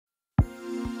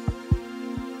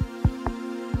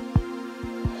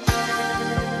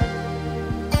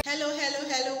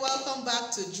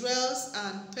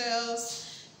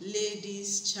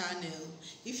Ladies channel.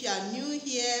 If you are new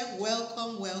here,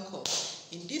 welcome.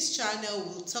 In this channel,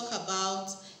 we'll talk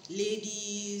about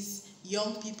ladies,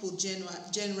 young people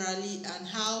generally, and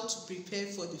how to prepare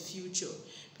for the future.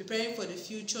 Preparing for the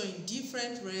future in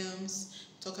different realms,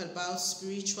 talk about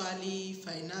spiritually,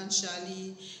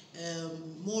 financially,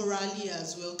 morally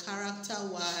as well,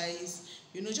 character-wise,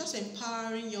 just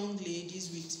empowering young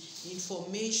ladies with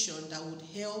information that would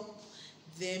help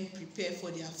them prepare for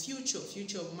their future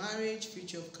of marriage,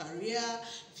 future of career,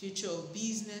 future of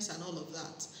business, and all of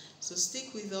that. So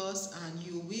stick with us and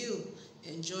you will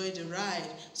enjoy the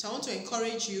ride. So I want to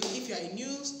encourage you, if you are a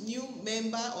new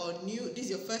member or this is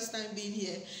your first time being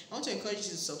here, I want to encourage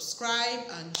you to subscribe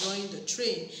and join the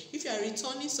train. If you are a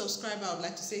returning subscriber, I would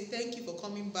like to say thank you for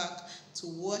coming back to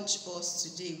watch us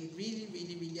today. We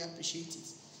really appreciate it.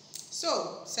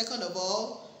 So, second of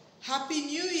all, Happy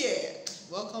New Year!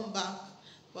 Welcome back.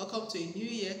 Welcome to a new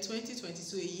year,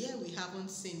 2022, a year we haven't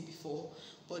seen before.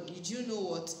 But did you know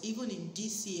what? Even in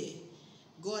this year,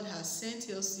 God has sent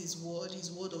us His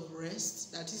word of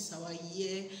rest. That is our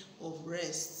year of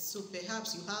rest. So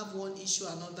perhaps you have one issue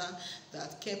or another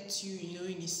that kept you,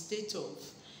 in a state of,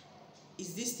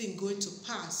 is this thing going to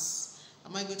pass?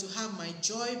 Am I going to have my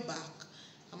joy back?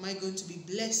 Am I going to be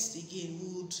blessed again?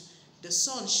 Would the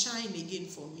sun shine again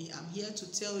for me? I'm here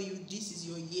to tell you this is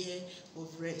your year of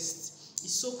rest.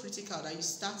 It's so critical that you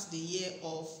start the year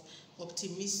off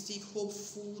optimistic,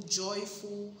 hopeful,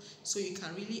 joyful, so you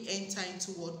can really enter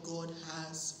into what God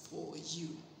has for you.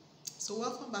 So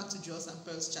welcome back to Jewels and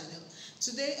Pearls channel.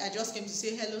 Today I just came to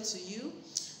say hello to you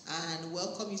and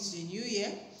welcome you to the new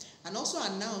year, and also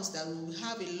announce that we will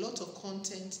have a lot of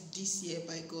content this year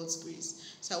by God's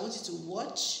grace. So I want you to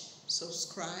watch,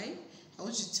 subscribe. I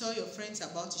want you to tell your friends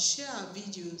about it, share our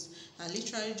videos, and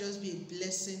literally just be a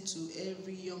blessing to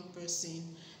every young person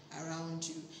around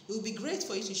you. It will be great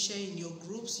for you to share in your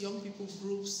groups, young people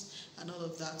groups, and all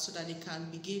of that, so that they can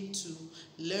begin to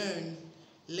learn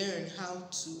how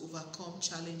to overcome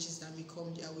challenges that may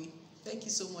come their way. Thank you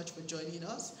so much for joining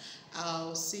us.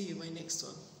 I'll see you in my next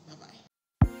one.